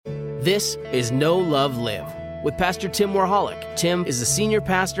This is Know, Love, Live with Pastor Tim Warholic. Tim is the senior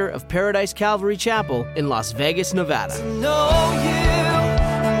pastor of Paradise Calvary Chapel in Las Vegas, Nevada. To know you,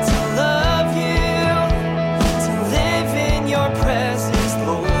 to love you, to live in your presence,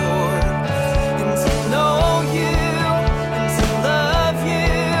 Lord. And to know you, and to love you,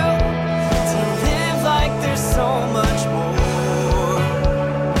 to live like there's so much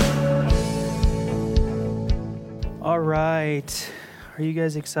more. All right. Are you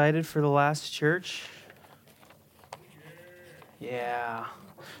guys excited for the last church? Yeah.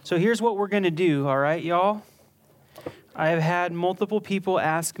 So here's what we're going to do, all right, y'all? I have had multiple people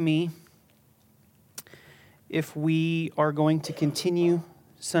ask me if we are going to continue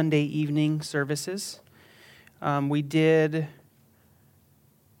Sunday evening services.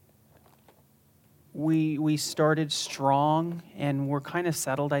 We started strong, and we're kind of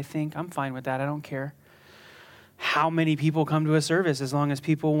settled, I think. I'm fine with that. I don't care how many people come to a service, as long as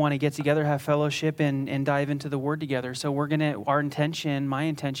people want to get together, have fellowship, and dive into the Word together. So my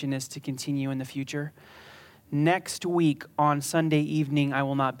intention is to continue in the future. Next week on Sunday evening, I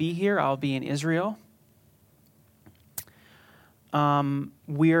will not be here. I'll be in Israel.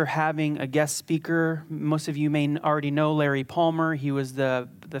 We're having a guest speaker. Most of you may already know Larry Palmer. He was the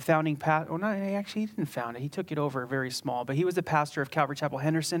founding pastor. Oh, no, actually, he didn't found it. He took it over very small, but he was the pastor of Calvary Chapel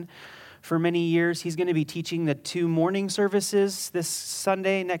Henderson for many years. He's going to be teaching the 2 morning services next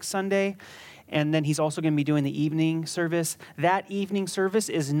Sunday, and then he's also going to be doing the evening service. That evening service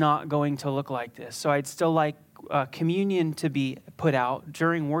is not going to look like this. So I'd still like communion to be put out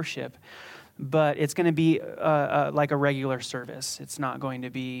during worship, but it's going to be like a regular service. It's not going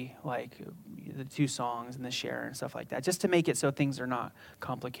to be like the 2 songs and the share and stuff like that, just to make it so things are not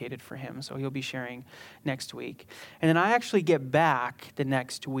complicated for him. So he'll be sharing next week. And then I actually get back the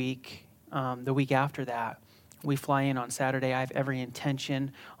next week. The week after that, we fly in on Saturday. I have every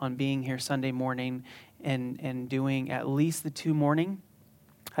intention on being here Sunday morning and doing at least the 2 morning.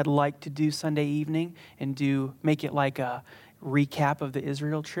 I'd like to do Sunday evening and make it like a recap of the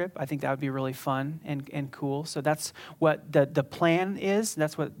Israel trip. I think that would be really fun and cool. So that's what the plan is.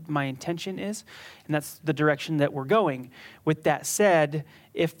 That's what my intention is. And that's the direction that we're going. With that said,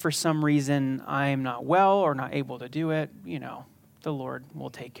 if for some reason I am not well or not able to do it, the Lord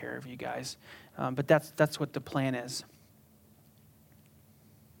will take care of you guys. But that's what the plan is.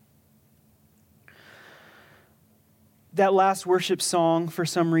 That last worship song, for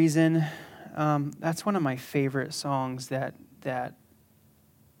some reason, that's one of my favorite songs that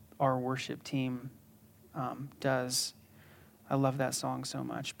our worship team does. I love that song so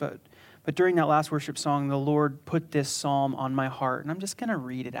much. But during that last worship song, the Lord put this psalm on my heart, and I'm just going to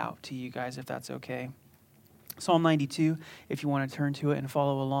read it out to you guys if that's okay. Psalm 92, if you want to turn to it and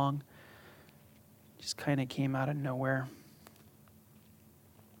follow along. Just kind of came out of nowhere.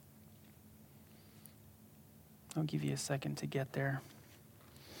 I'll give you a second to get there.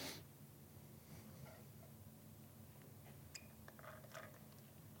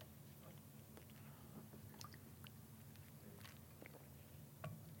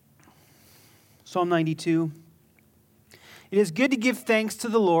 Psalm 92. It is good to give thanks to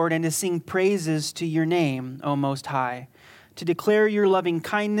the Lord and to sing praises to your name, O Most High, to declare your loving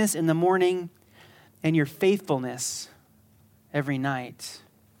kindness in the morning and your faithfulness every night.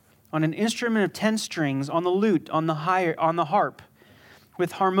 On an instrument of 10 strings, on the lute, on the harp,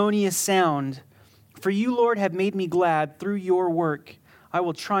 with harmonious sound. For you, Lord, have made me glad through your work. I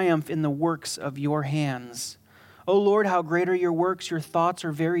will triumph in the works of your hands. O Lord, how great are your works, your thoughts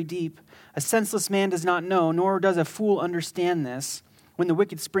are very deep. A senseless man does not know, nor does a fool understand this. When the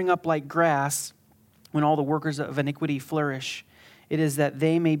wicked spring up like grass, when all the workers of iniquity flourish, it is that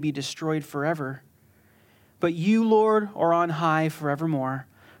they may be destroyed forever. But you, Lord, are on high forevermore.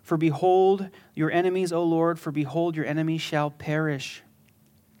 For behold your enemies, O Lord, for behold your enemies shall perish.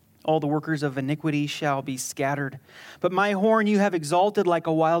 All the workers of iniquity shall be scattered. But my horn you have exalted like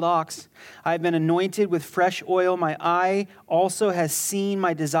a wild ox. I have been anointed with fresh oil. My eye also has seen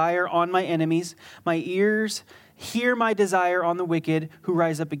my desire on my enemies. My ears hear my desire on the wicked who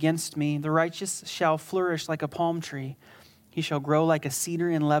rise up against me. The righteous shall flourish like a palm tree. He shall grow like a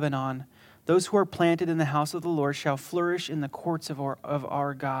cedar in Lebanon. Those who are planted in the house of the Lord shall flourish in the courts of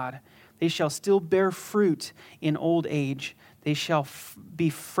our God. They shall still bear fruit in old age. They shall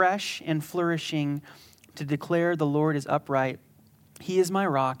be fresh and flourishing to declare the Lord is upright. He is my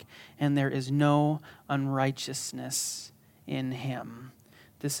rock, and there is no unrighteousness in him.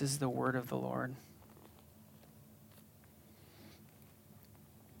 This is the word of the Lord.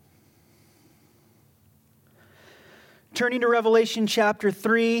 Turning to Revelation chapter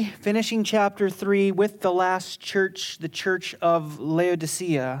 3, finishing chapter 3 with the last church, the church of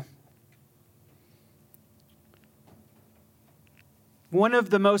Laodicea. One of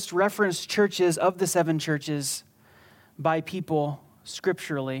the most referenced churches of the seven churches by people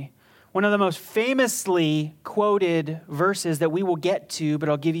scripturally. One of the most famously quoted verses that we will get to, but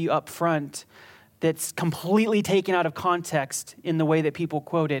I'll give you up front, that's completely taken out of context in the way that people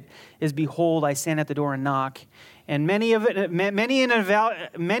quote it, is, "Behold, I stand at the door and knock." And many an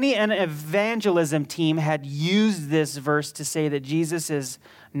evangelism team had used this verse to say that Jesus is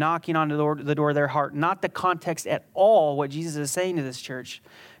knocking on the door of their heart. Not the context at all what Jesus is saying to this church.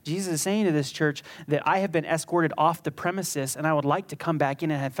 Jesus is saying to this church that I have been escorted off the premises and I would like to come back in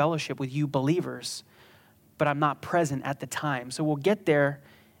and have fellowship with you believers, but I'm not present at the time. So we'll get there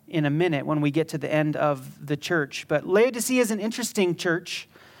in a minute when we get to the end of the church. But Laodicea is an interesting church.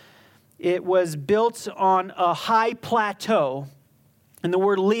 It was built on a high plateau, and the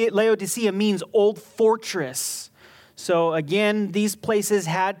word Laodicea means old fortress. So again, these places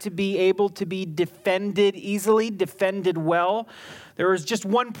had to be able to be defended easily, defended well. There was just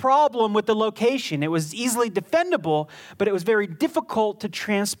one problem with the location. It was easily defendable, but it was very difficult to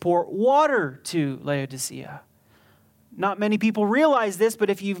transport water to Laodicea. Not many people realize this, but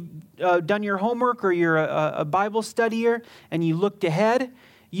if you've done your homework or you're a Bible studier and you looked ahead,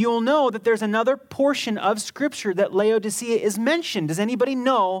 you'll know that there's another portion of Scripture that Laodicea is mentioned. Does anybody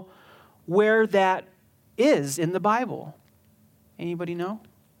know where that is in the Bible? Anybody know?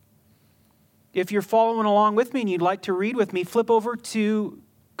 If you're following along with me and you'd like to read with me, flip over to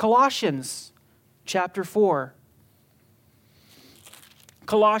Colossians chapter 4.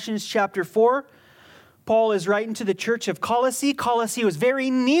 Colossians chapter 4. Paul is writing to the church of Colossae. Colossae was very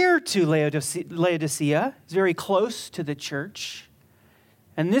near to Laodicea. It's very close to the church.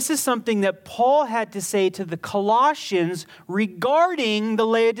 And this is something that Paul had to say to the Colossians regarding the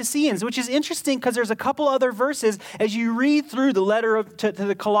Laodiceans, which is interesting because there's a couple other verses as you read through the letter to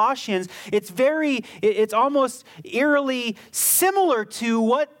the Colossians. It's almost eerily similar to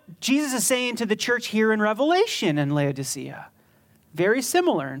what Jesus is saying to the church here in Revelation in Laodicea. Very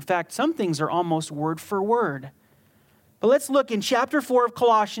similar. In fact, some things are almost word for word. But let's look in chapter 4 of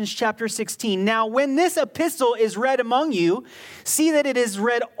Colossians, chapter 16. Now, when this epistle is read among you, see that it is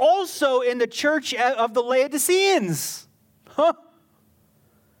read also in the church of the Laodiceans.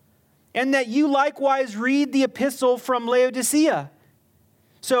 And that you likewise read the epistle from Laodicea.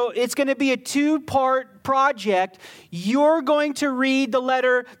 So it's going to be a two-part project. You're going to read the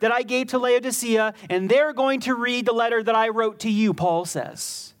letter that I gave to Laodicea, and they're going to read the letter that I wrote to you, Paul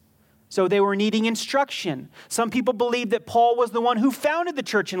says. So they were needing instruction. Some people believe that Paul was the one who founded the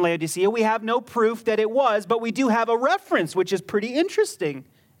church in Laodicea. We have no proof that it was, but we do have a reference, which is pretty interesting,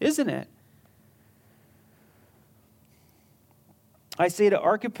 isn't it? I say to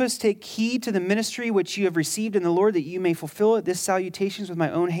Archippus, take heed to the ministry which you have received in the Lord, that you may fulfill it. This salutation is with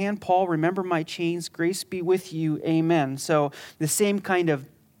my own hand. Paul, remember my chains. Grace be with you. Amen. So the same kind of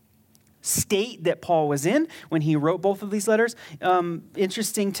state that Paul was in when he wrote both of these letters.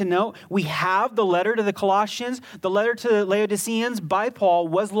 Interesting to note, we have the letter to the Colossians. The letter to the Laodiceans by Paul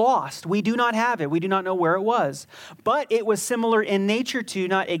was lost. We do not have it. We do not know where it was. But it was similar in nature to,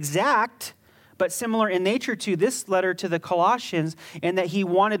 not exact, but similar in nature to this letter to the Colossians, and that he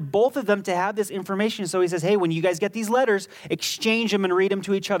wanted both of them to have this information. So he says, hey, when you guys get these letters, exchange them and read them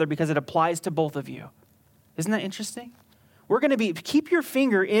to each other because it applies to both of you. Isn't that interesting? We're going to keep your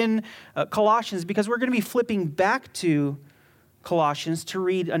finger in Colossians because we're going to be flipping back to Colossians to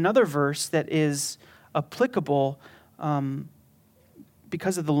read another verse that is applicable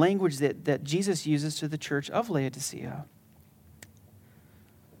because of the language that Jesus uses to the church of Laodicea.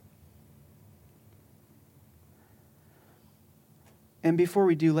 And before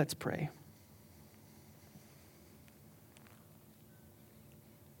we do, let's pray.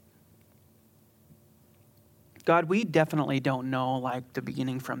 God, we definitely don't know like the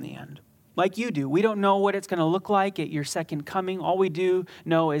beginning from the end. Like you do. We don't know what it's going to look like at your second coming. All we do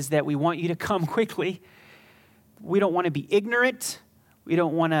know is that we want you to come quickly. We don't want to be ignorant. We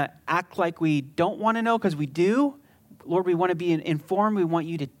don't want to act like we don't want to know because we do. Lord, we want to be informed. We want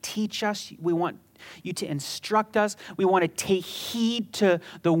you to teach us. We want you to instruct us. We want to take heed to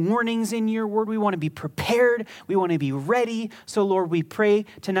the warnings in your word. We want to be prepared. We want to be ready. So, Lord, we pray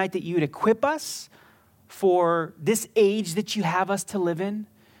tonight that you would equip us for this age that you have us to live in,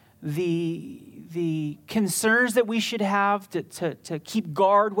 the concerns that we should have to keep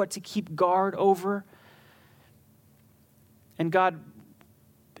guard, what to keep guard over. And God,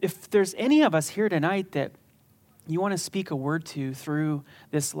 if there's any of us here tonight that you want to speak a word to through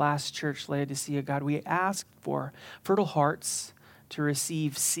this last church, Laodicea, God, we ask for fertile hearts to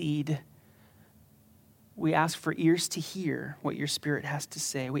receive seed. We ask for ears to hear what your Spirit has to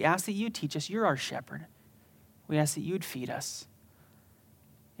say. We ask that you teach us. You're our shepherd. We ask that you'd feed us.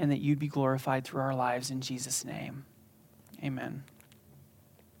 and that you'd be glorified through our lives in Jesus' name. Amen.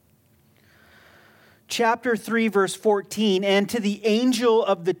 Chapter 3, verse 14, and to the angel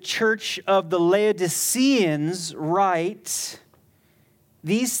of the church of the Laodiceans write,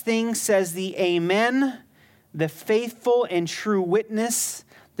 these things says the Amen, the faithful and true witness,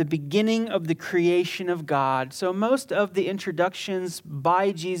 the beginning of the creation of God. So most of the introductions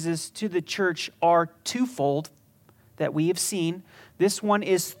by Jesus to the church are twofold that we have seen. This one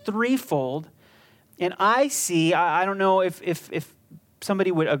is threefold. And I don't know if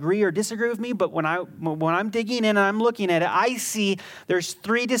somebody would agree or disagree with me, but when I'm digging in and I'm looking at it, I see there's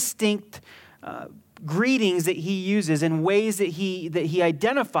three distinct greetings that he uses and ways that he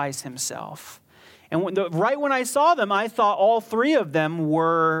identifies himself. And right when I saw them, I thought all three of them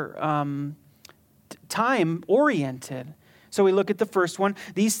were time-oriented. So we look at the first one.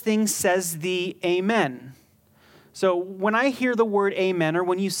 These things says the Amen. So when I hear the word amen, or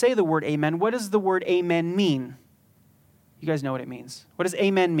when you say the word amen, what does the word amen mean? You guys know what it means. What does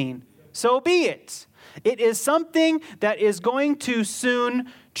amen mean? So be it. It is something that is going to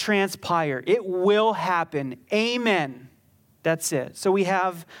soon transpire. It will happen. Amen. That's it. So we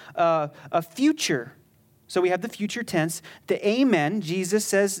have a future. So we have the future tense. The amen, Jesus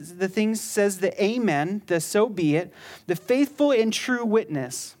says, the thing says the amen, the so be it, the faithful and true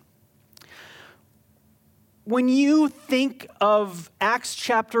witness. When you think of Acts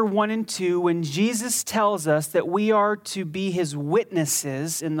chapter 1 and 2, when Jesus tells us that we are to be his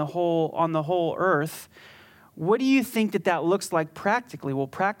witnesses on the whole earth, what do you think that looks like practically? Well,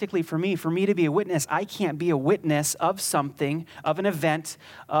 practically for me to be a witness, I can't be a witness of something, of an event,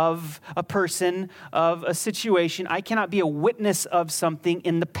 of a person, of a situation. I cannot be a witness of something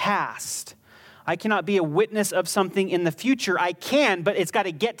in the past. I cannot be a witness of something in the future. I can, but it's got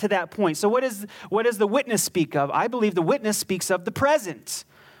to get to that point. So what does the witness speak of? I believe the witness speaks of the present.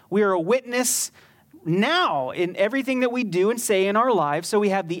 We are a witness now in everything that we do and say in our lives. So we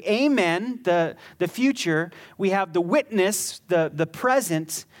have the amen, the future. We have the witness, the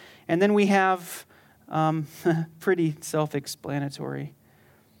present. And then we have, pretty self-explanatory,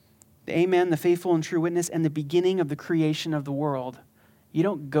 the amen, the faithful and true witness, and the beginning of the creation of the world. You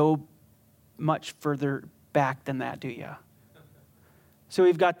don't go much further back than that, do you? So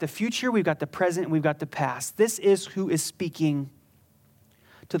we've got the future, we've got the present, and we've got the past. This is who is speaking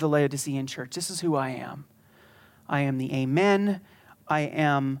to the Laodicean church. This is who I am. I am the amen. I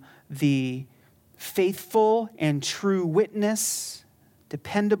am the faithful and true witness,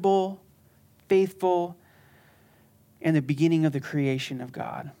 dependable, faithful, and the beginning of the creation of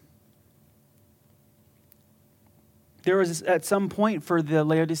God. There was at some point for the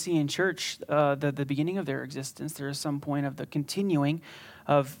Laodicean church, the beginning of their existence, there is some point of the continuing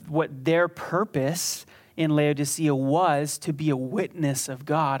of what their purpose in Laodicea was to be a witness of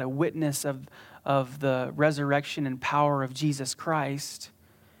God, a witness of the resurrection and power of Jesus Christ.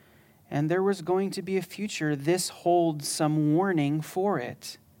 And there was going to be a future. This holds some warning for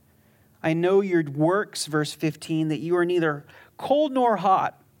it. I know your works, verse 15, that you are neither cold nor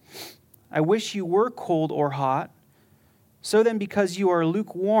hot. I wish you were cold or hot. So then, because you are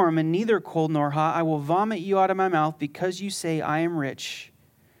lukewarm and neither cold nor hot, I will vomit you out of my mouth because you say, I am rich.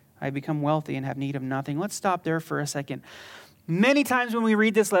 I become wealthy and have need of nothing. Let's stop there for a second. Many times when we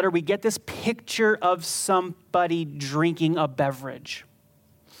read this letter, we get this picture of somebody drinking a beverage.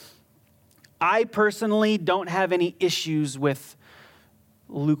 I personally don't have any issues with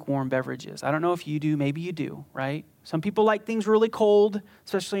lukewarm beverages. I don't know if you do. Maybe you do, right? Some people like things really cold,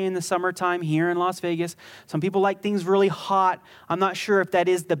 especially in the summertime here in Las Vegas. Some people like things really hot. I'm not sure if that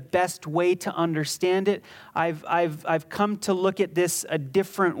is the best way to understand it. I've come to look at this a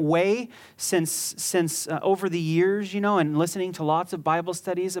different way since over the years, and listening to lots of Bible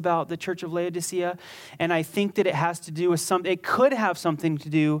studies about the Church of Laodicea. And I think that it has to do with it could have something to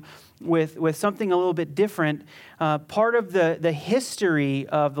do with something a little bit different. Part of the history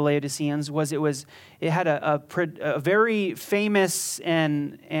of the Laodiceans was it had a very famous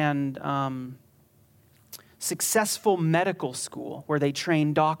and successful medical school where they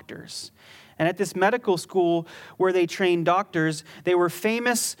trained doctors. And at this medical school where they trained doctors, they were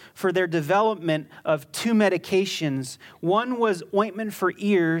famous for their development of two medications. One was ointment for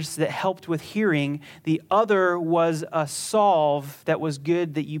ears that helped with hearing. The other was a salve that was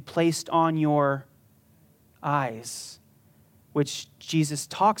good that you placed on your eyes, which Jesus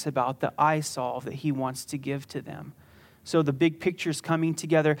talks about, the eye salve that he wants to give to them. So the big picture's coming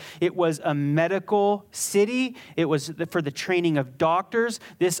together. It was a medical city. It was for the training of doctors.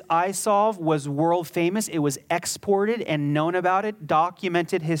 This iSolve was world famous. It was exported and known about it,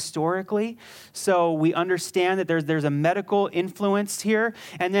 documented historically. So we understand that there's a medical influence here.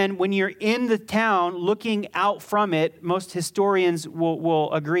 And then when you're in the town looking out from it, most historians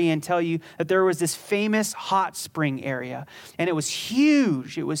will agree and tell you that there was this famous hot spring area. And it was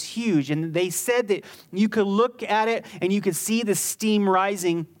huge. It was huge. And they said that you could look at it and you could see the steam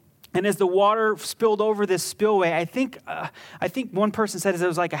rising. And as the water spilled over this spillway, I think one person said it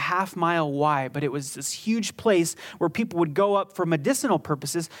was like a half mile wide, but it was this huge place where people would go up for medicinal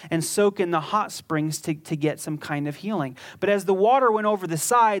purposes and soak in the hot springs to get some kind of healing. But as the water went over the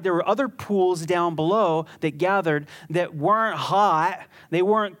side, there were other pools down below that gathered that weren't hot, they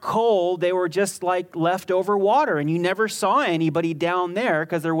weren't cold, they were just like leftover water. And you never saw anybody down there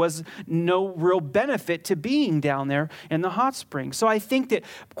because there was no real benefit to being down there in the hot springs. So I think that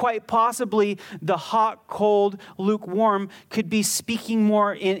quite possibly the hot, cold, lukewarm could be speaking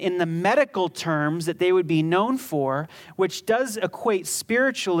more in the medical terms that they would be known for, which does equate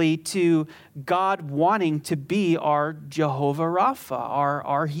spiritually to God wanting to be our Jehovah Rapha,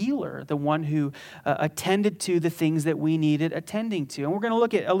 our healer, the one who attended to the things that we needed attending to. And we're going to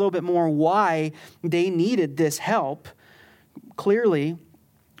look at a little bit more why they needed this help, clearly.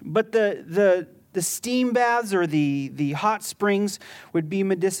 But the steam baths or the hot springs would be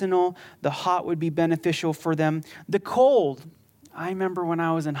medicinal. The hot would be beneficial for them. The cold, I remember when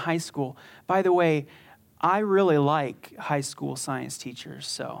I was in high school. By the way, I really like high school science teachers,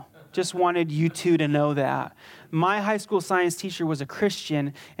 so just wanted you two to know that. My high school science teacher was a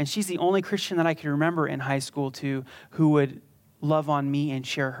Christian, and she's the only Christian that I can remember in high school too who would love on me and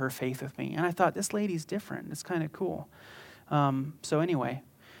share her faith with me. And I thought, this lady's different. It's kind of cool. So anyway,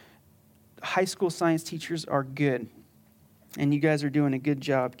 high school science teachers are good. And you guys are doing a good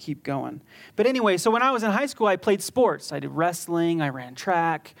job. Keep going. But anyway, so when I was in high school, I played sports. I did wrestling, I ran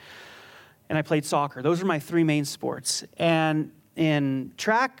track, and I played soccer. Those were my three main sports. And in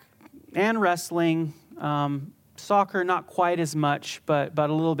track and wrestling, soccer, not quite as much, but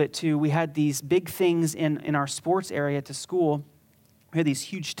a little bit too. We had these big things in our sports area at the school. We had these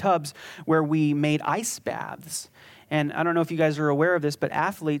huge tubs where we made ice baths. And I don't know if you guys are aware of this, but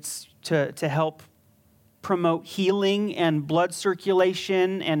athletes, to help promote healing and blood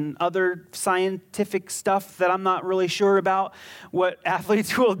circulation and other scientific stuff that I'm not really sure about, what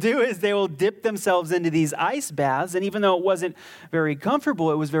athletes will do is they will dip themselves into these ice baths. And even though it wasn't very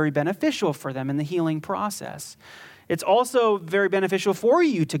comfortable, it was very beneficial for them in the healing process. It's also very beneficial for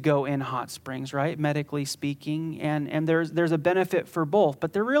you to go in hot springs, right? Medically speaking, and there's a benefit for both,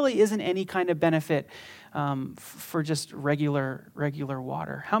 but there really isn't any kind of benefit for just regular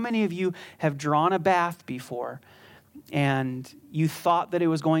water. How many of you have drawn a bath before and you thought that it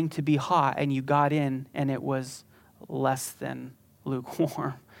was going to be hot and you got in and it was less than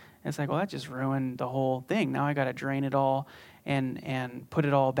lukewarm? It's like, well, that just ruined the whole thing. Now I got to drain it all and put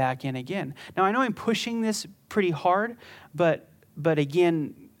it all back in again. Now, I know I'm pushing this pretty hard, but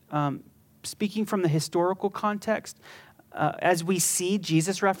again, speaking from the historical context, as we see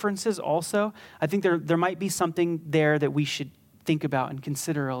Jesus references also, I think there might be something there that we should think about and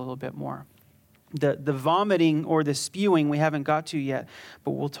consider a little bit more. The vomiting or the spewing we haven't got to yet,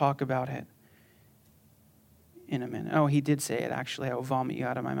 but we'll talk about it in a minute. Oh, he did say it, actually. I will vomit you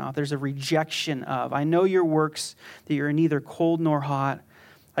out of my mouth. There's a rejection of. I know your works, that you are neither cold nor hot.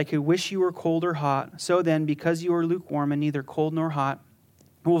 I could wish you were cold or hot. So then, because you are lukewarm and neither cold nor hot,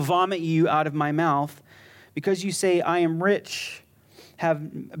 I will vomit you out of my mouth. Because you say, I am rich,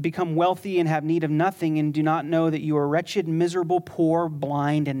 have become wealthy and have need of nothing, and do not know that you are wretched, miserable, poor,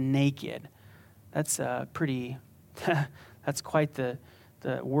 blind, and naked. That's that's quite the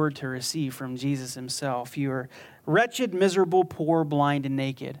word to receive from Jesus himself. You are wretched, miserable, poor, blind, and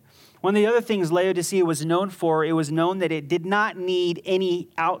naked. One of the other things Laodicea was known for, it was known that it did not need any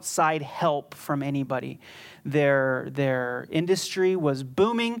outside help from anybody. Their industry was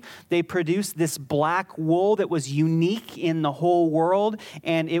booming. They produced this black wool that was unique in the whole world,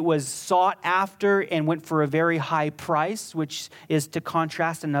 and it was sought after and went for a very high price, which is to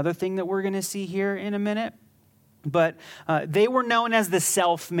contrast another thing that we're going to see here in a minute. But they were known as the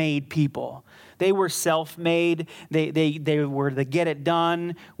self-made people. They were self-made. They were the get it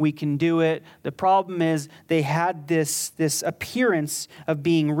done. We can do it. The problem is they had this appearance of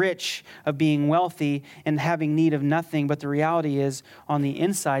being rich, of being wealthy, and having need of nothing. But the reality is, on the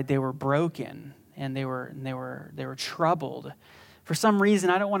inside, they were broken and they were troubled. For some reason,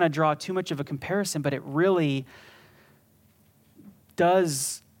 I don't want to draw too much of a comparison, but it really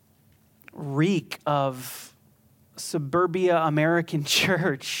does reek of suburbia American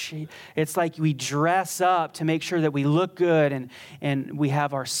church. It's like we dress up to make sure that we look good and we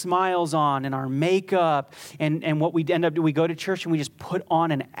have our smiles on and our makeup. And what we end up doing, we go to church and we just put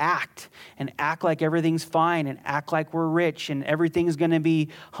on an act and act like everything's fine and act like we're rich and everything's going to be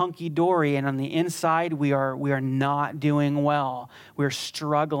hunky-dory. And on the inside, we are not doing well. We're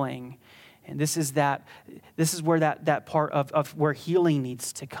struggling. And this is where that part of where healing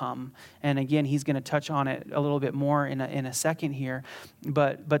needs to come. And again, he's going to touch on it a little bit more in a second here.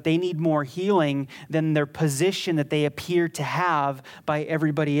 But they need more healing than their position that they appear to have by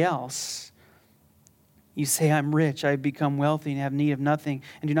everybody else. You say, I'm rich, I've become wealthy and have need of nothing,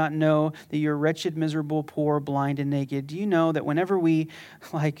 and do not know that you're wretched, miserable, poor, blind, and naked. Do you know that whenever we,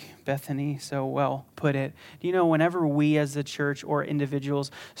 like Bethany so well put it, do you know whenever we as a church or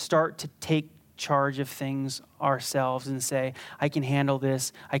individuals start to take charge of things ourselves and say, I can handle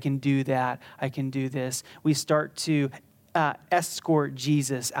this, I can do that, I can do this, we start to escort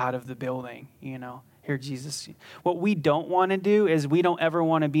Jesus out of the building, Here, Jesus. What we don't want to do is we don't ever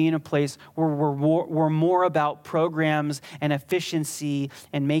want to be in a place where we're more about programs and efficiency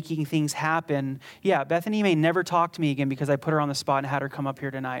and making things happen. Yeah, Bethany may never talk to me again because I put her on the spot and had her come up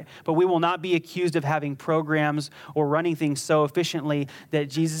here tonight. But we will not be accused of having programs or running things so efficiently that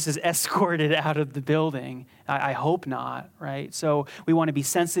Jesus is escorted out of the building. I hope not, right? So we want to be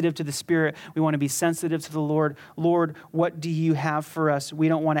sensitive to the Spirit. We want to be sensitive to the Lord. Lord, what do you have for us? We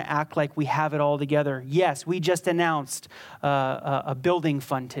don't want to act like we have it all together. Yes, we just announced a building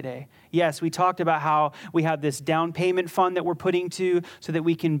fund today. Yes, we talked about how we have this down payment fund that we're putting to so that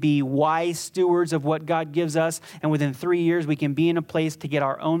we can be wise stewards of what God gives us. And within 3 years, we can be in a place to get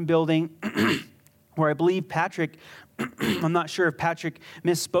our own building where I believe Patrick, I'm not sure if Patrick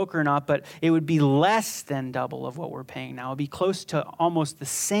misspoke or not, but it would be less than double of what we're paying now. It would be close to almost the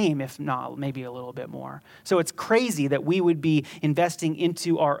same, if not maybe a little bit more. So it's crazy that we would be investing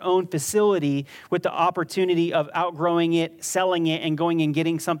into our own facility with the opportunity of outgrowing it, selling it, and going and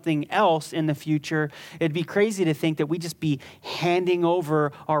getting something else in the future. It'd be crazy to think that we just be handing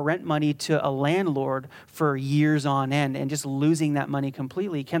over our rent money to a landlord for years on end and just losing that money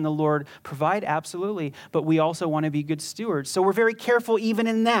completely. Can the Lord provide? Absolutely. But we also want to be good stewards. So we're very careful even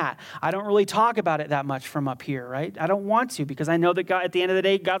in that. I don't really talk about it that much from up here, right? I don't want to because I know that God, at the end of the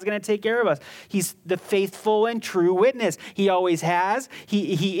day, God's going to take care of us. He's the faithful and true witness. He always has.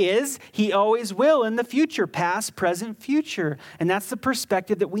 He is. He always will in the future, past, present, future. And that's the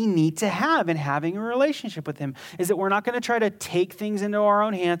perspective that we need to have in having a relationship with him, is that we're not going to try to take things into our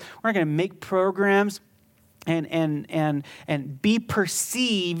own hands. We're not going to make programs and be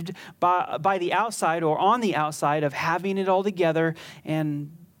perceived by the outside or on the outside of having it all together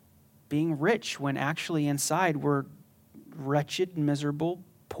and being rich when actually inside we're wretched, miserable,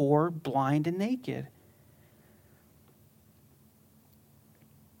 poor, blind, and naked.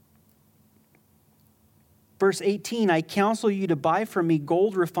 Verse 18, I counsel you to buy from me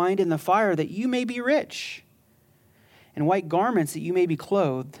gold refined in the fire that you may be rich, and white garments that you may be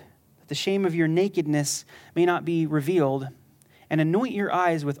clothed, the shame of your nakedness may not be revealed, and anoint your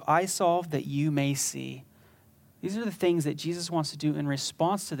eyes with eye salve that you may see. These are the things that Jesus wants to do in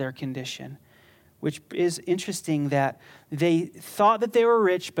response to their condition, which is interesting that they thought that they were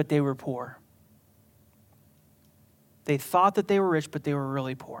rich, but they were poor. They thought that they were rich, but they were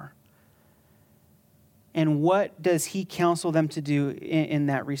really poor. And what does he counsel them to do in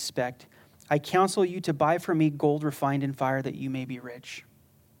that respect? I counsel you to buy from me gold refined in fire that you may be rich.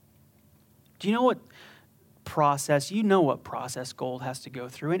 Do you know what process? You know what process gold has to go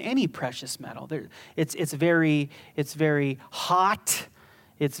through in any precious metal. It's very hot.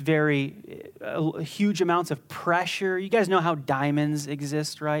 It's very huge amounts of pressure. You guys know how diamonds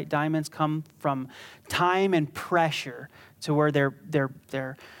exist, right? Diamonds come from time and pressure to where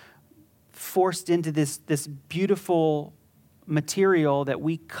they're forced into this beautiful material that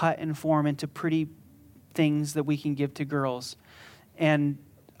we cut and form into pretty things that we can give to girls. And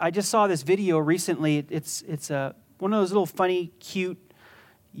I just saw this video recently. It's one of those little funny, cute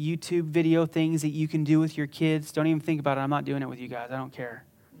YouTube video things that you can do with your kids. Don't even think about it. I'm not doing it with you guys. I don't care.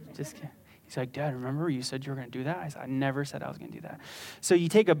 Just kidding. He's like, Dad, remember you said you were going to do that? I said, I never said I was going to do that. So you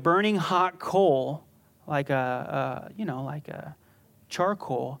take a burning hot coal, like a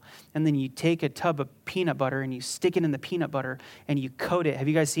charcoal, and then you take a tub of peanut butter and you stick it in the peanut butter and you coat it. Have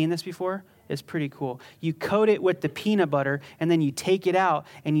you guys seen this before? is pretty cool. You coat it with the peanut butter, and then you take it out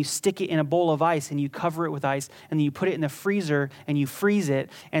and you stick it in a bowl of ice and you cover it with ice, and then you put it in the freezer and you freeze it.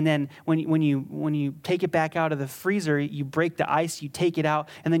 And then when you take it back out of the freezer, you break the ice, you take it out,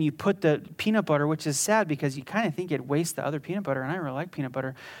 and then you put the peanut butter, which is sad because you kind of think it wastes the other peanut butter, and I really like peanut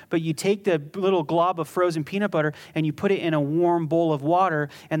butter. But you take the little glob of frozen peanut butter and you put it in a warm bowl of water,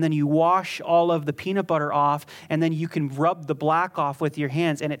 and then you wash all of the peanut butter off, and then you can rub the black off with your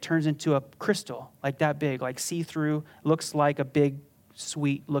hands, and it turns into a crystal like that big, like see-through, looks like a big,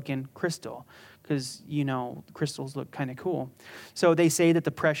 sweet-looking crystal, because, crystals look kind of cool. So they say that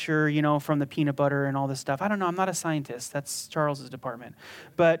the pressure, from the peanut butter and all this stuff, I don't know, I'm not a scientist. That's Charles's department.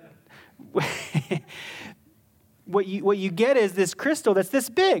 But what you get is this crystal that's this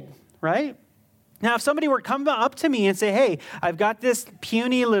big, right? Now, if somebody were to come up to me and say, hey, I've got this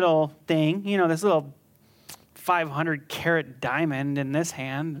puny little thing, this little 500 carat diamond in this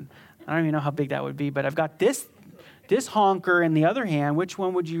hand. I don't even know how big that would be, but I've got this honker in the other hand. Which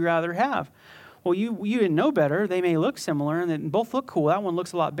one would you rather have? Well, you didn't know better. They may look similar, and they both look cool. That one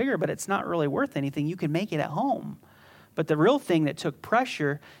looks a lot bigger, but it's not really worth anything. You can make it at home. But the real thing that took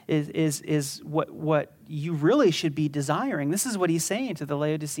pressure is what you really should be desiring. This is what he's saying to the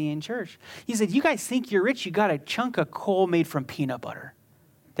Laodicean church. He said, you guys think you're rich. You got a chunk of coal made from peanut butter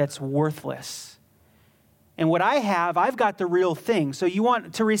that's worthless. And what I have, I've got the real thing. So you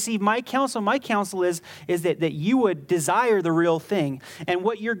want to receive my counsel? My counsel is that you would desire the real thing. And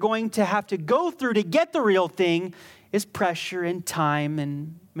what you're going to have to go through to get the real thing is pressure and time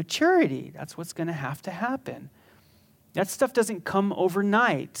and maturity. That's what's going to have to happen. That stuff doesn't come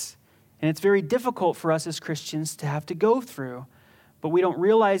overnight. And it's very difficult for us as Christians to have to go through. But we don't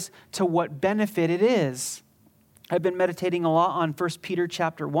realize to what benefit it is. I've been meditating a lot on 1 Peter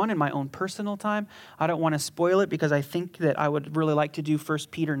chapter 1 in my own personal time. I don't want to spoil it because I think that I would really like to do 1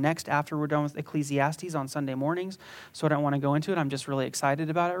 Peter next after we're done with Ecclesiastes on Sunday mornings. So I don't want to go into it. I'm just really excited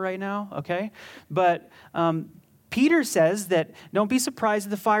about it right now, okay? But Peter says that don't be surprised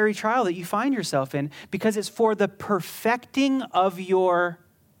at the fiery trial that you find yourself in, because it's for the perfecting of the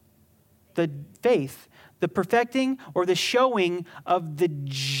faith, the perfecting or the showing of the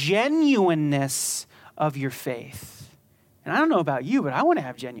genuineness of your faith. And I don't know about you, but I want to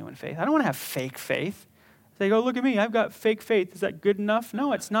have genuine faith. I don't want to have fake faith. They go, look at me, I've got fake faith. Is that good enough?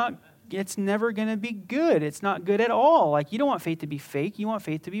 No, it's not. It's never going to be good. It's not good at all. Like, you don't want faith to be fake. You want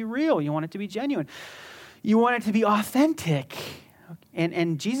faith to be real. You want it to be genuine. You want it to be authentic.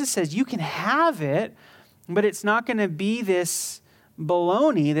 And Jesus says you can have it, but it's not going to be this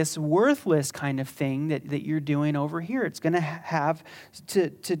baloney, this worthless kind of thing that you're doing over here. It's going to have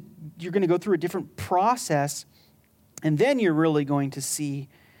you're going to go through a different process, and then you're really going to see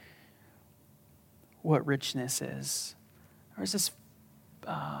what richness is. There's this,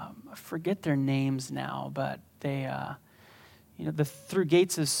 I forget their names now, but they, the Through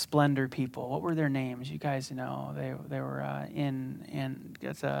Gates of Splendor people. What were their names? You guys know. They were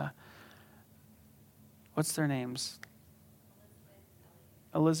what's their names?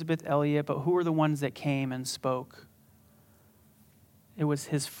 Elizabeth Elliot, but who were the ones that came and spoke? It was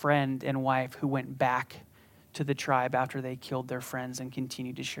his friend and wife who went back to the tribe after they killed their friends and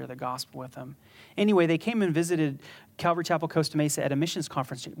continued to share the gospel with them. Anyway, they came and visited Calvary Chapel, Costa Mesa at a missions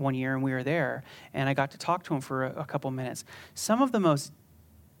conference one year, and we were there, and I got to talk to them for a couple minutes. Some of the most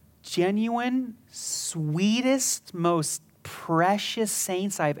genuine, sweetest, most precious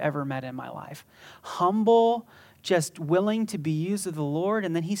saints I've ever met in my life. Humble, just willing to be used of the Lord.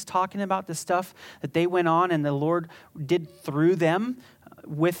 And then he's talking about the stuff that they went on and the Lord did through them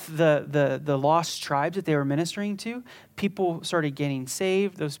with the lost tribes that they were ministering to. People started getting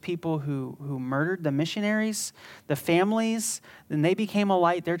saved. Those people who murdered the missionaries, the families, then they became a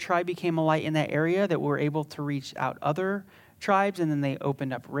light. Their tribe became a light in that area that were able to reach out other tribes. And then they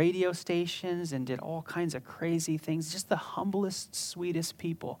opened up radio stations and did all kinds of crazy things. Just the humblest, sweetest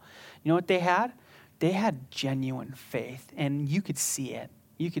people. You know what they had? They had genuine faith, and you could see it.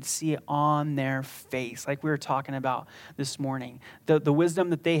 You could see it on their face, like we were talking about this morning. The wisdom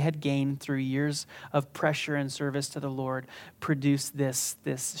that they had gained through years of pressure and service to the Lord produced this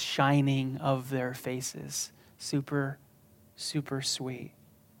shining of their faces. Super, super sweet.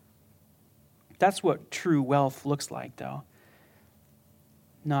 That's what true wealth looks like, though.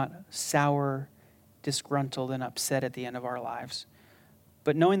 Not sour, disgruntled, and upset at the end of our lives.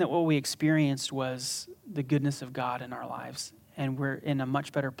 But knowing that what we experienced was the goodness of God in our lives, and we're in a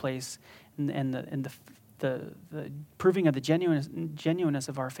much better place, and the proving of the genuineness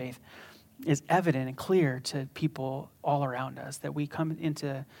of our faith is evident and clear to people all around us that we come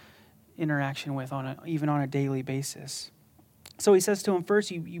into interaction with even on a daily basis. So he says to him,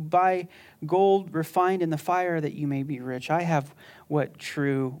 first, you buy gold refined in the fire that you may be rich. I have what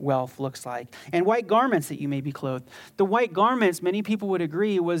true wealth looks like. And white garments that you may be clothed. The white garments, many people would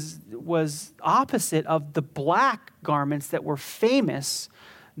agree, was opposite of the black garments that were famous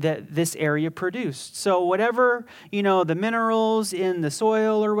that this area produced. So whatever, the minerals in the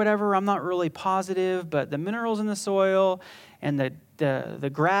soil or whatever, I'm not really positive, but the minerals in the soil and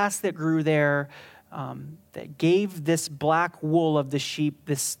the grass that grew there, that gave this black wool of the sheep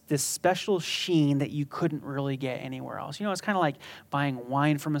this special sheen that you couldn't really get anywhere else. It's kind of like buying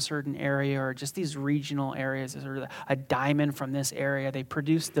wine from a certain area or just these regional areas, or a diamond from this area. They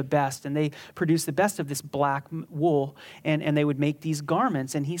produce the best, and they produce the best of this black wool, and they would make these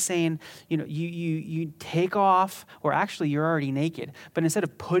garments. And he's saying, you take off, or actually you're already naked, but instead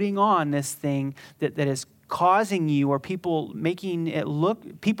of putting on this thing that is causing you, or people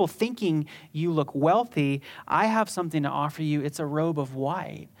thinking you look wealthy, I have something to offer you. It's a robe of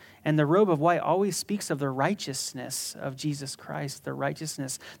white. And the robe of white always speaks of the righteousness of Jesus Christ, the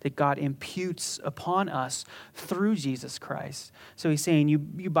righteousness that God imputes upon us through Jesus Christ. So he's saying,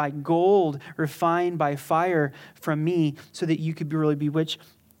 you buy gold refined by fire from me so that you could really be rich.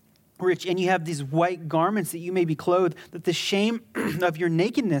 And you have these white garments that you may be clothed, that the shame of your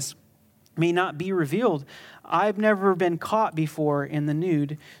nakedness may not be revealed. I've never been caught before in the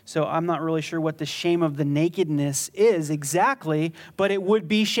nude, so I'm not really sure what the shame of the nakedness is exactly, but it would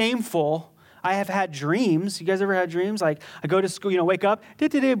be shameful. I have had dreams. You guys ever had dreams? Like, I go to school, wake up,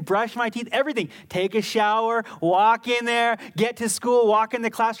 brush my teeth, everything. Take a shower, walk in there, get to school, walk in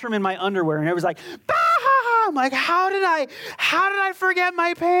the classroom in my underwear. And it was like, bah! I'm like, how did I forget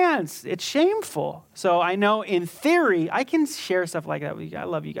my pants? It's shameful. So I know in theory, I can share stuff like that with you. I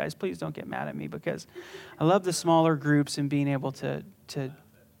love you guys. Please don't get mad at me, because I love the smaller groups and being able to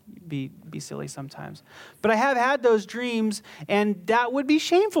be silly sometimes. But I have had those dreams, and that would be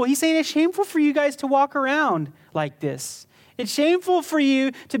shameful. He's saying it's shameful for you guys to walk around like this. It's shameful for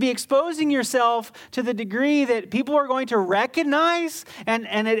you to be exposing yourself to the degree that people are going to recognize, and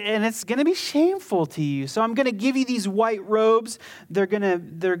it's going to be shameful to you. So I'm going to give you these white robes. They're going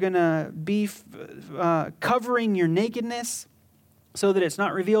to be covering your nakedness so that it's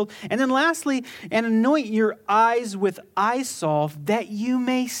not revealed. And then lastly, and anoint your eyes with eye salve that you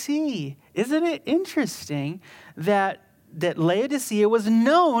may see. Isn't it interesting that Laodicea was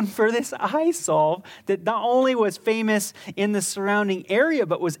known for this eye salve that not only was famous in the surrounding area,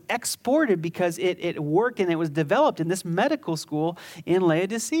 but was exported because it worked and it was developed in this medical school in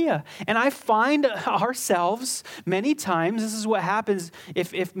Laodicea. And I find ourselves many times, this is what happens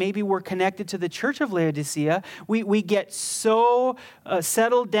if maybe we're connected to the church of Laodicea, we get so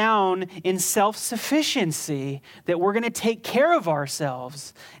settled down in self-sufficiency that we're going to take care of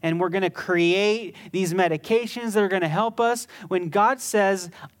ourselves, and we're going to create these medications that are going to help us, when God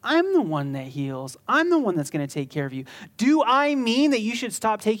says, I'm the one that heals. I'm the one that's going to take care of you. Do I mean that you should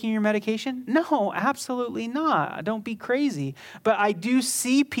stop taking your medication? No, absolutely not. Don't be crazy. But I do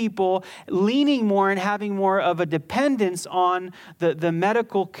see people leaning more and having more of a dependence on the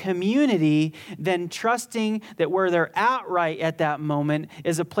medical community than trusting that where they're at right at that moment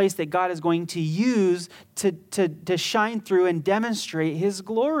is a place that God is going to use to shine through and demonstrate his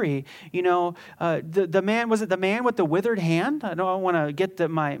glory. The man, was it the man with the withered hand? I don't want to get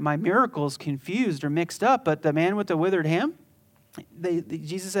my miracles confused or mixed up, but the man with the withered hand,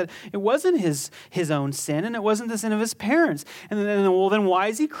 Jesus said it wasn't his own sin, and it wasn't the sin of his parents. And then why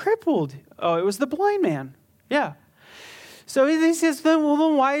is he crippled? Oh, it was the blind man. Yeah. So he says,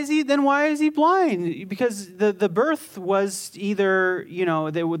 then why is he blind? Because the birth was either,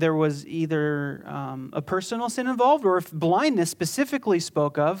 there was either a personal sin involved, or if blindness specifically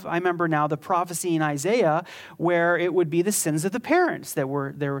spoke of, I remember now the prophecy in Isaiah where it would be the sins of the parents that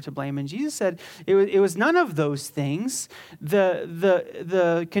were to blame. And Jesus said it was none of those things.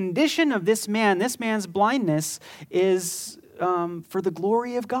 The condition of this man's blindness is for the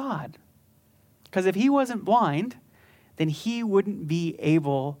glory of God. Because if he wasn't blind, then he wouldn't be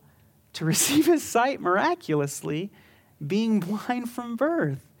able to receive his sight miraculously, being blind from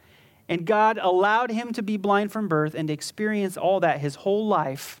birth. And God allowed him to be blind from birth and to experience all that his whole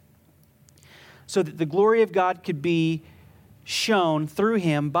life so that the glory of God could be shown through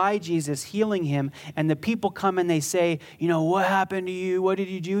him by Jesus healing him. And the people come and they say, what happened to you? What did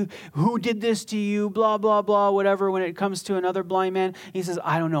you do? Who did this to you? Blah, blah, blah, whatever. When it comes to another blind man, he says,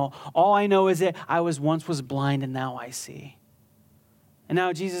 I don't know. All I know is that I once was blind and now I see. And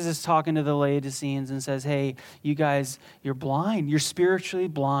now Jesus is talking to the Laodiceans and says, hey, you guys, you're blind. You're spiritually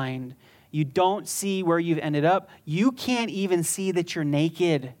blind. You don't see where you've ended up. You can't even see that you're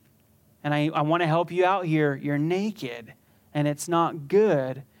naked. And I want to help you out here. You're naked. and it's not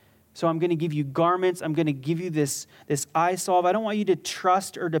good. So I'm going to give you garments. I'm going to give you this eye salve. I don't want you to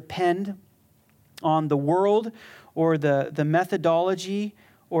trust or depend on the world or the methodology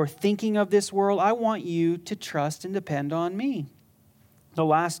or thinking of this world. I want you to trust and depend on me. The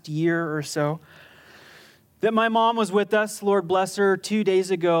last year or so that my mom was with us, Lord bless her, 2 days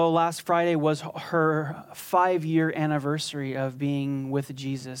ago, last Friday was her 5-year anniversary of being with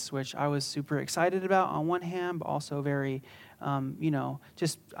Jesus, which I was super excited about on one hand, but also very,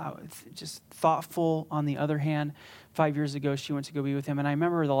 just thoughtful on the other hand. 5 years ago, she went to go be with him. And I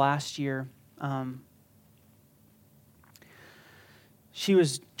remember the last year, she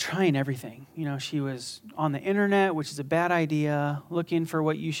was trying everything. She was on the internet, which is a bad idea, looking for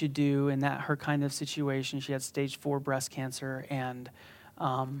what you should do in that her kind of situation. She had stage 4 breast cancer, and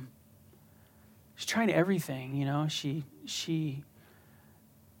she's trying everything. She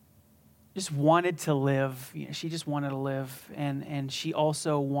just wanted to live. She just wanted to live, and she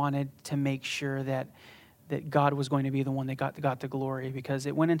also wanted to make sure that God was going to be the one that got the glory, because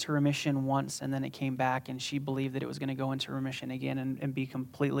it went into remission once and then it came back, and she believed that it was going to go into remission again and be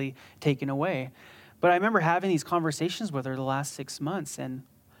completely taken away. But I remember having these conversations with her the last 6 months, and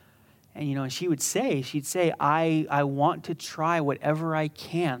she'd say, I want to try whatever I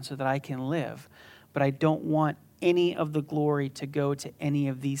can so that I can live, but I don't want any of the glory to go to any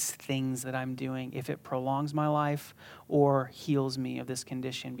of these things that I'm doing if it prolongs my life or heals me of this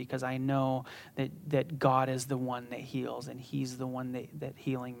condition, because I know that God is the one that heals, and he's the one that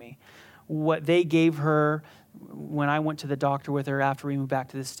healing me. What they gave her when I went to the doctor with her after we moved back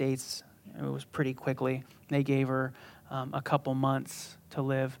to the States, it was pretty quickly. They gave her a couple months to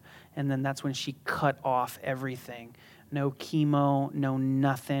live, and then that's when she cut off everything. No chemo, no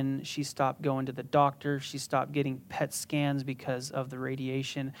nothing. She stopped going to the doctor. She stopped getting PET scans because of the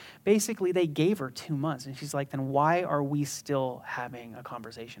radiation. Basically, they gave her 2 months. And she's like, then why are we still having a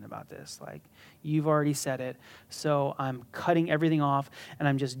conversation about this? Like, you've already said it. So I'm cutting everything off, and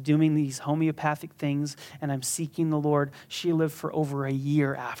I'm just doing these homeopathic things, and I'm seeking the Lord. She lived for over a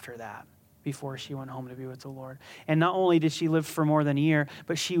year after that, before she went home to be with the Lord. And not only did she live for more than a year,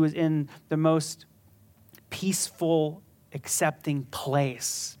 but she was in the most peaceful, accepting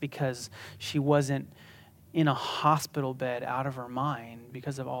place, because she wasn't in a hospital bed out of her mind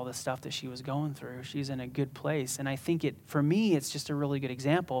because of all the stuff that she was going through. She's in a good place. And I think for me, it's just a really good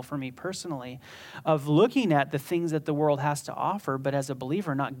example for me personally of looking at the things that the world has to offer, but as a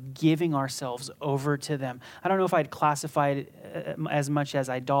believer, not giving ourselves over to them. I don't know if I'd classify it as much as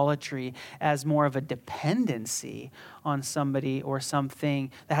idolatry, as more of a dependency on somebody or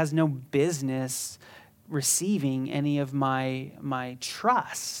something that has no business receiving any of my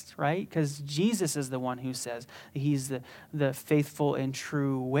trust, right? Because Jesus is the one who says he's the faithful and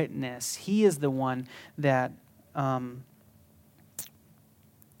true witness. He is the one that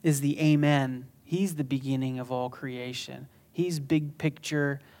is the amen. He's the beginning of all creation. He's big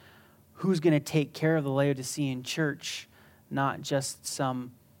picture, who's going to take care of the Laodicean church, not just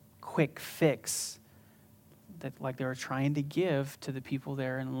some quick fix that like they were trying to give to the people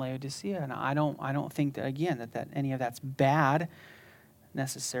there in Laodicea. And I don't think that, again, that any of that's bad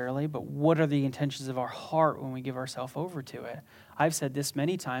necessarily, but what are the intentions of our heart when we give ourselves over to it? I've said this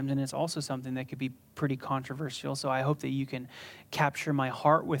many times, and it's also something that could be pretty controversial, so I hope that you can capture my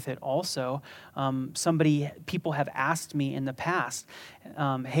heart with it also. People have asked me in the past,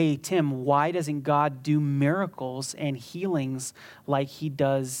 hey, Tim, why doesn't God do miracles and healings like he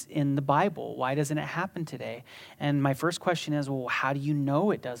does in the Bible? Why doesn't it happen today? And my first question is, well, how do you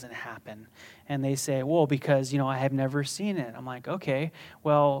know it doesn't happen? And they say, well, because, I have never seen it. I'm like, okay,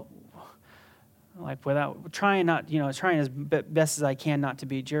 well, like without trying as best as I can not to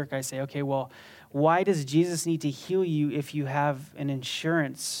be a jerk, I say, okay, well, why does Jesus need to heal you if you have an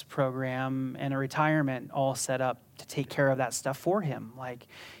insurance program and a retirement all set up to take care of that stuff for him? Like,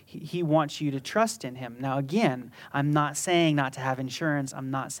 he wants you to trust in him. Now, again, I'm not saying not to have insurance.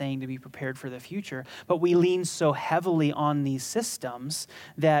 I'm not saying to be prepared for the future. But we lean so heavily on these systems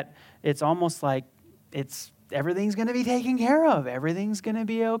that it's almost like everything's going to be taken care of. Everything's going to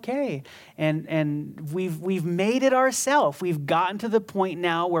be okay. And we've made it ourselves. We've gotten to the point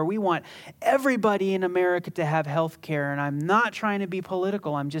now where we want everybody in America to have health care. And I'm not trying to be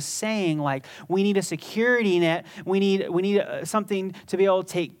political. I'm just saying, like, we need a security net. We need something to be able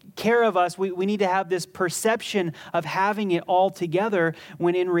to take care of us. We need to have this perception of having it all together,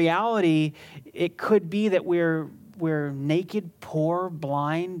 when in reality, it could be that we're naked, poor,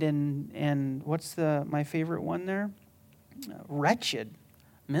 blind, and what's my favorite one there? Wretched,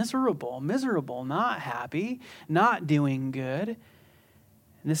 miserable, not happy, not doing good.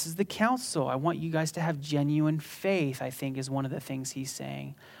 And this is the counsel. I want you guys to have genuine faith, I think, is one of the things he's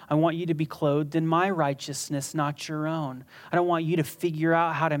saying. I want you to be clothed in my righteousness, not your own. I don't want you to figure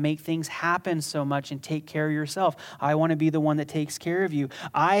out how to make things happen so much and take care of yourself. I want to be the one that takes care of you.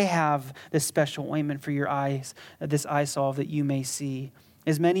 I have this special ointment for your eyes, this eye salve that you may see.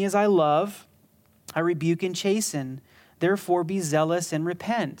 As many as I love, I rebuke and chasten. Therefore, be zealous and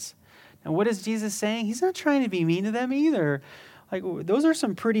repent. Now, what is Jesus saying? He's not trying to be mean to them either. Like, those are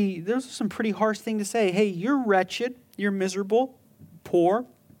some pretty harsh things to say. Hey, you're wretched, you're miserable, poor,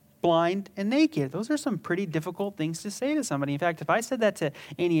 blind, and naked. Those are some pretty difficult things to say to somebody. In fact, if I said that to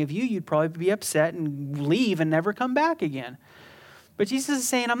any of you, you'd probably be upset and leave and never come back again. But Jesus is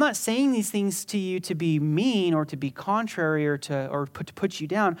saying, I'm not saying these things to you to be mean or to be contrary or to put you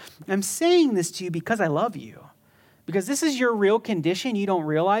down. I'm saying this to you because I love you. Because this is your real condition. You don't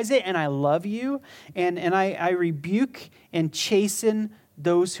realize it, and I love you. And I rebuke and chasten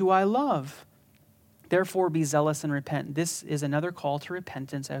those who I love. Therefore, be zealous and repent. This is another call to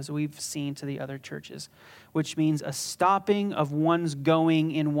repentance, as we've seen to the other churches, which means a stopping of one's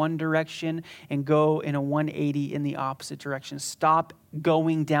going in one direction and go in a 180 in the opposite direction. Stop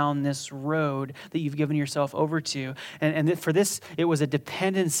going down this road that you've given yourself over to. And for this, it was a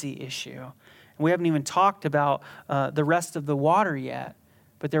dependency issue. We haven't even talked about the rest of the water yet,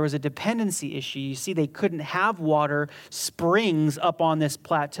 but there was a dependency issue. You see, they couldn't have water springs up on this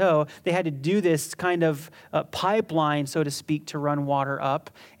plateau. They had to do this kind of pipeline, so to speak, to run water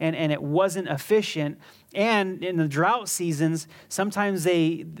up, and it wasn't efficient. And in the drought seasons, sometimes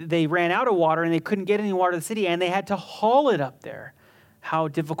they ran out of water and they couldn't get any water to the city, and they had to haul it up there. How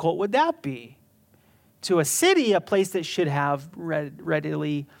difficult would that be? To a city, a place that should have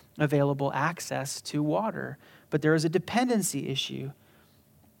readily available access to water. But there is a dependency issue.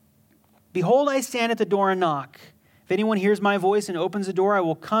 Behold, I stand at the door and knock. If anyone hears my voice and opens the door, I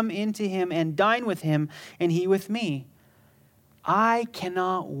will come into him and dine with him and he with me. I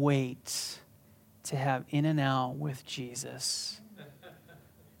cannot wait to have In-N-Out with Jesus.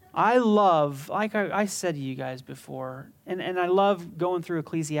 I love, like I said to you guys before, and I love going through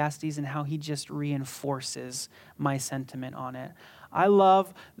Ecclesiastes and how he just reinforces my sentiment on it.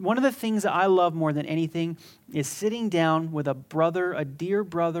 One of the things that I love more than anything is sitting down with a brother, a dear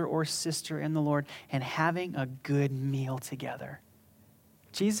brother or sister in the Lord, and having a good meal together.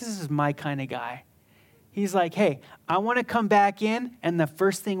 Jesus is my kind of guy. He's like, hey, I want to come back in, and the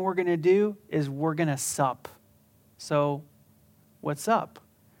first thing we're going to do is we're going to sup. So what's up?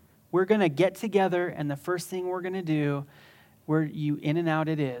 We're going to get together, and the first thing we're going to do, In-N-Out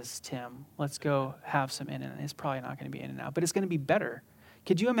it is, Tim. Let's go have some In-N-Out. It's probably not going to be In-N-Out, but it's going to be better.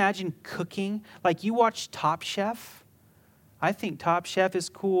 Could you imagine cooking? Like you watch Top Chef? I think Top Chef is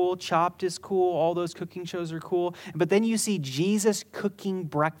cool. Chopped is cool. All those cooking shows are cool. But then you see Jesus cooking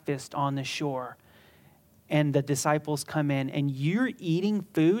breakfast on the shore. And the disciples come in, and you're eating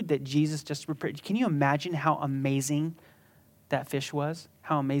food that Jesus just prepared. Can you imagine how amazing that fish was?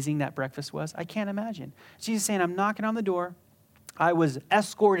 How amazing that breakfast was? I can't imagine. Jesus saying, I'm knocking on the door. I was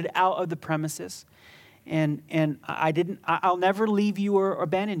escorted out of the premises, and I'll never leave you or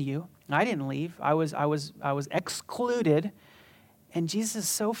abandon you. I didn't leave. I was excluded. And Jesus is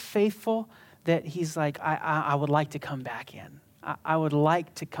so faithful that he's like, I would like to come back in. I would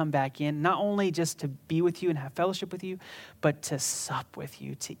like to come back in, not only just to be with you and have fellowship with you, but to sup with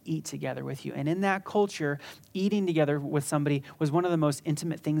you, to eat together with you. And in that culture, eating together with somebody was one of the most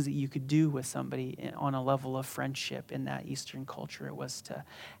intimate things that you could do with somebody on a level of friendship in that Eastern culture. It was to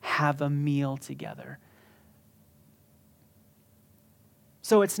have a meal together.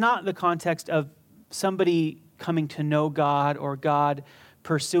 So it's not the context of somebody coming to know God or God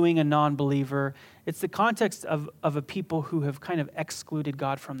pursuing a non-believer. It's the context of a people who have kind of excluded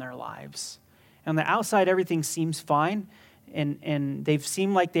God from their lives. On the outside, everything seems fine, and they've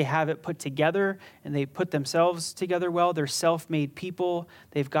seemed like they have it put together, and they put themselves together well. They're self-made people.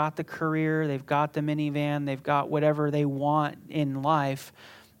 They've got the career. They've got the minivan. They've got whatever they want in life,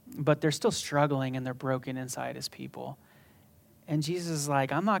 but they're still struggling, and they're broken inside as people. And Jesus is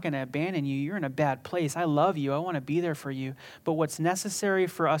like, I'm not going to abandon you. You're in a bad place. I love you. I want to be there for you. But what's necessary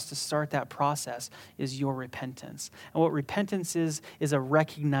for us to start that process is your repentance. And what repentance is a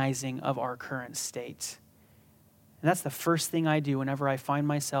recognizing of our current state. And that's the first thing I do whenever I find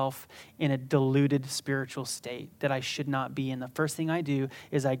myself in a deluded spiritual state that I should not be in. The first thing I do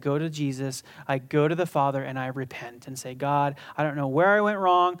is I go to Jesus, I go to the Father, and I repent and say, God, I don't know where I went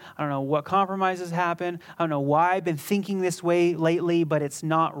wrong. I don't know what compromises happened. I don't know why I've been thinking this way lately, but it's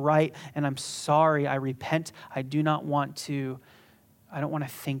not right. And I'm sorry. I repent. I don't want to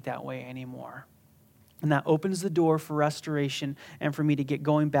think that way anymore. And that opens the door for restoration and for me to get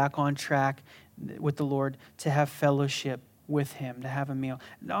going back on track with the Lord, to have fellowship with him, to have a meal.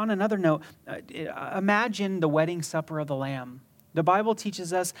 On another note, imagine the wedding supper of the Lamb. The Bible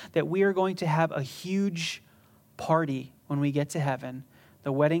teaches us that we are going to have a huge party when we get to heaven,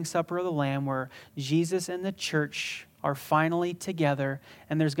 the wedding supper of the Lamb, where Jesus and the church are finally together,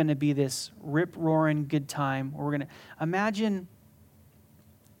 and there's going to be this rip-roaring good time. Where we're going to imagine.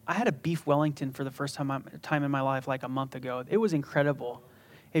 I had a beef Wellington for the first time in my life like a month ago. It was incredible.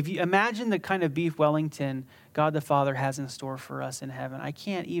 If you imagine the kind of beef Wellington God the Father has in store for us in heaven, I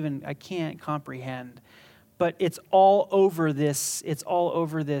can't comprehend. But it's all over this. It's all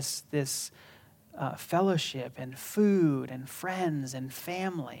over this fellowship and food and friends and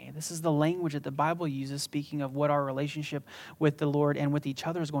family. This is the language that the Bible uses, speaking of what our relationship with the Lord and with each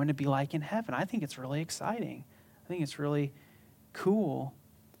other is going to be like in heaven. I think it's really exciting. I think it's really cool.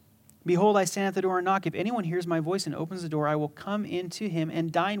 Behold, I stand at the door and knock. If anyone hears my voice and opens the door, I will come into him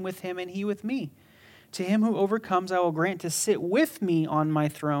and dine with him and he with me. To him who overcomes, I will grant to sit with me on my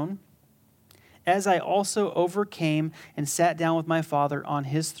throne, as I also overcame and sat down with my Father on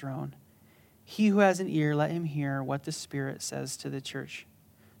his throne. He who has an ear, let him hear what the Spirit says to the church,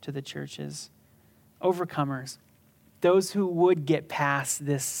 to the churches. Overcomers. Those who would get past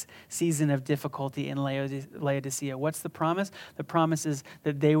this season of difficulty in Laodicea. What's the promise? The promise is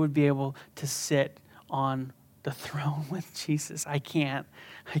that they would be able to sit on the throne with Jesus. I can't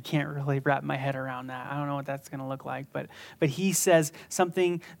really wrap my head around that. I don't know what that's going to look like. But he says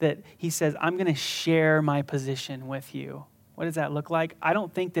something that he says, I'm going to share my position with you. What does that look like? I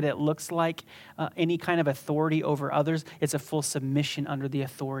don't think that it looks like any kind of authority over others. It's a full submission under the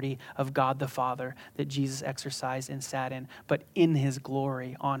authority of God the Father that Jesus exercised and sat in. But in his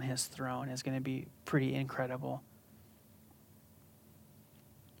glory on his throne is going to be pretty incredible.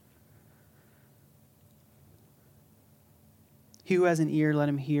 He who has an ear, let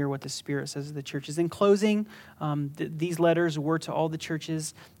him hear what the Spirit says to the churches. In closing, these letters were to all the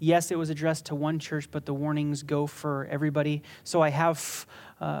churches. Yes, it was addressed to one church, but the warnings go for everybody. So I have,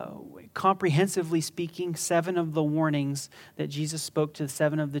 comprehensively speaking, 7 of the warnings that Jesus spoke to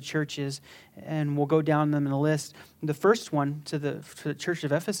 7 of the churches, and we'll go down them in a list. The first one, to the church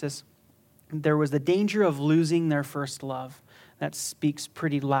of Ephesus, there was the danger of losing their first love. That speaks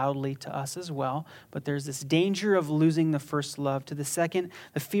pretty loudly to us as well. But there's this danger of losing the first love. To the second,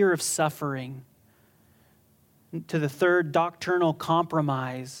 the fear of suffering. To the third, doctrinal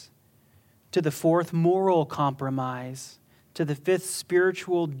compromise. To the fourth, moral compromise. To the fifth,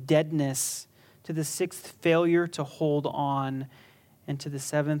 spiritual deadness. To the sixth, failure to hold on. And to the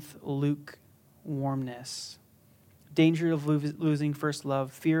seventh, lukewarmness. Danger of losing first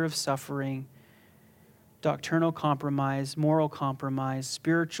love, fear of suffering, doctrinal compromise, moral compromise,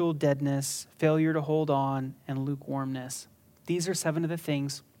 spiritual deadness, failure to hold on, and lukewarmness. These are 7 of the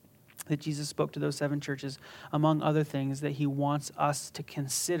things that Jesus spoke to those 7 churches, among other things that he wants us to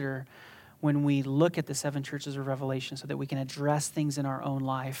consider when we look at the 7 churches of Revelation, so that we can address things in our own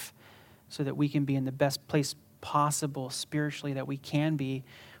life, so that we can be in the best place possible spiritually that we can be,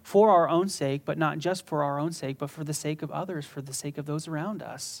 for our own sake, but not just for our own sake, but for the sake of others, for the sake of those around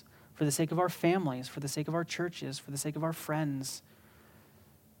us, for the sake of our families, for the sake of our churches, for the sake of our friends,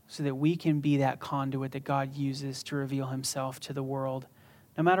 so that we can be that conduit that God uses to reveal himself to the world,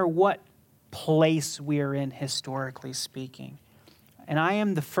 no matter what place we are in historically speaking. And I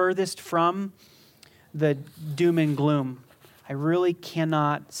am the furthest from the doom and gloom. I really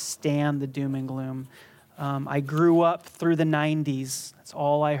cannot stand the doom and gloom. I grew up through the 90s. That's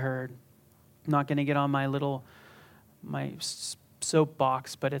all I heard. I'm not going to get on my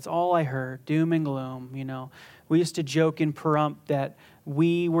soapbox, but it's all I heard. Doom and gloom, you know. We used to joke in Pahrump that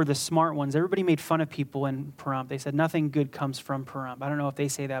we were the smart ones. Everybody made fun of people in Pahrump. They said nothing good comes from Pahrump. I don't know if they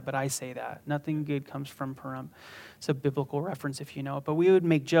say that, but I say that. Nothing good comes from Pahrump. It's a biblical reference if you know it. But we would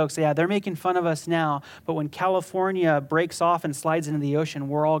make jokes. Yeah, they're making fun of us now, but when California breaks off and slides into the ocean,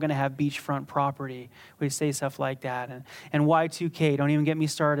 we're all going to have beachfront property. We'd say stuff like that. And Y2K, don't even get me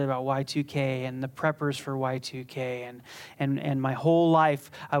started about Y2K and the preppers for Y2K. And my whole life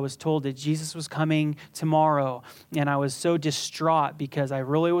I was told that Jesus was coming tomorrow. And I was so distraught because I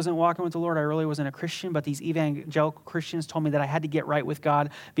really wasn't walking with the Lord. I really wasn't a Christian, but these evangelical Christians told me that I had to get right with God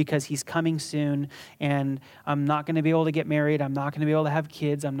because he's coming soon, and I'm not going to be able to get married. I'm not going to be able to have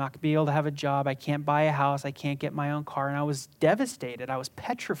kids. I'm not going to be able to have a job. I can't buy a house. I can't get my own car. And I was devastated. I was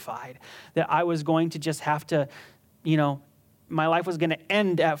petrified that I was going to just have to, my life was going to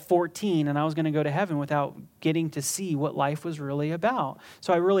end at 14 and I was going to go to heaven without getting to see what life was really about.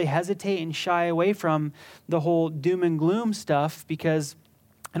 So I really hesitate and shy away from the whole doom and gloom stuff because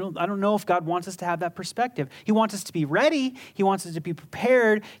I don't know if God wants us to have that perspective. He wants us to be ready. He wants us to be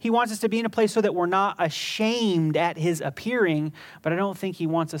prepared. He wants us to be in a place so that we're not ashamed at his appearing. But I don't think he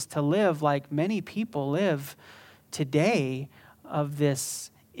wants us to live like many people live today, of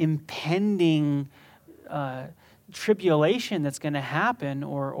this impending tribulation that's going to happen,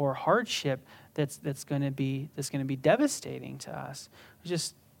 or hardship that's going to be devastating to us. I was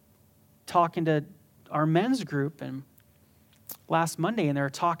just talking to our men's group and last Monday, and they were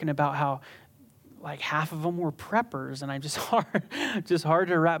talking about how like half of them were preppers, and I'm just hard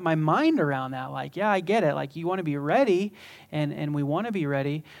to wrap my mind around that. Like, yeah, I get it. Like, you want to be ready, and we want to be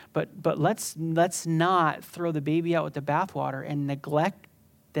ready, but let's not throw the baby out with the bathwater and neglect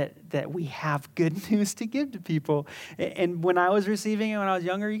that we have good news to give to people. And when I was receiving it when I was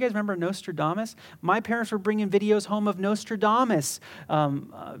younger, you guys remember Nostradamus? My parents were bringing videos home of Nostradamus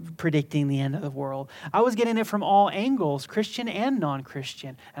predicting the end of the world. I was getting it from all angles, Christian and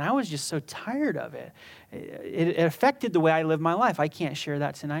non-Christian, and I was just so tired of it. It affected the way I live my life. I can't share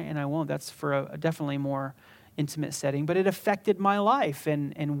that tonight, and I won't. That's for a definitely more intimate setting, but it affected my life,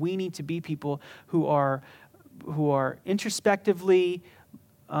 and we need to be people who are introspectively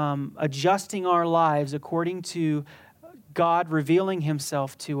adjusting our lives according to God revealing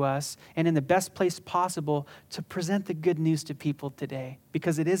himself to us, and in the best place possible to present the good news to people today,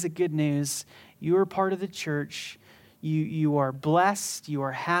 because it is a good news. You are part of the church. You are blessed. You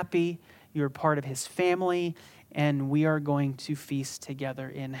are happy. You are part of his family, and we are going to feast together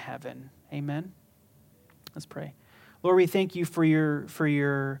in heaven. Amen. Let's pray. Lord, we thank you for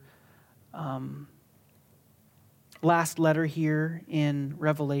your last letter here in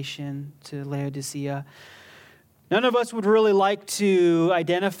Revelation to Laodicea. None of us would really like to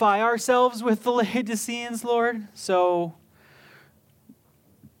identify ourselves with the Laodiceans, Lord. So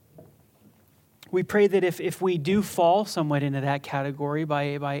we pray that if we do fall somewhat into that category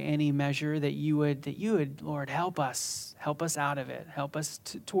by any measure, that you would, Lord, help us out of it. Help us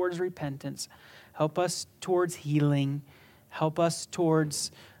towards repentance. Help us towards healing. Help us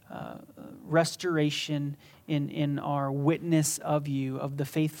towards restoration in our witness of you, of the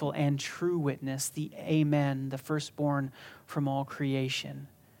faithful and true witness, the Amen, the firstborn from all creation.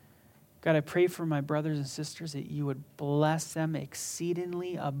 God, I pray for my brothers and sisters that you would bless them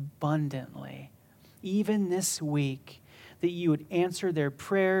exceedingly abundantly, even this week, that you would answer their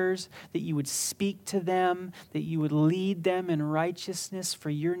prayers, that you would speak to them, that you would lead them in righteousness for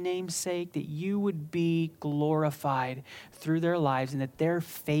your name's sake, that you would be glorified through their lives, and that their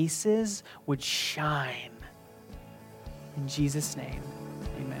faces would shine. In Jesus' name,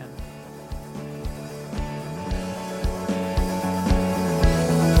 amen.